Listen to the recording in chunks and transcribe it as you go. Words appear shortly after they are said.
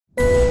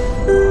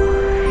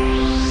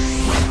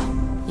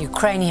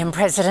Ukrainian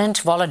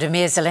President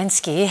Volodymyr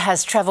Zelensky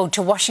has travelled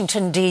to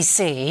Washington,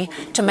 D.C.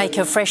 to make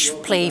a fresh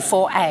plea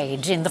for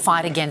aid in the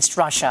fight against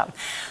Russia.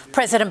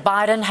 President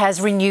Biden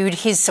has renewed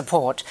his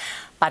support,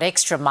 but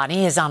extra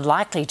money is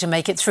unlikely to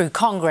make it through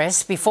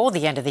Congress before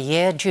the end of the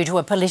year due to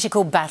a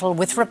political battle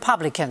with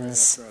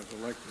Republicans.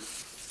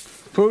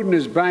 Putin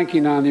is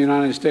banking on the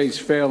United States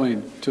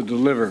failing to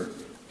deliver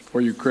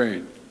for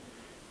Ukraine.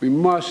 We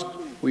must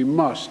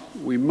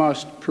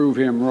prove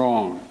him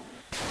wrong.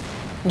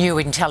 New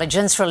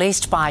intelligence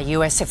released by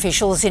US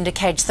officials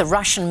indicates the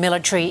Russian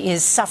military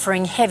is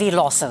suffering heavy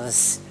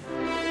losses.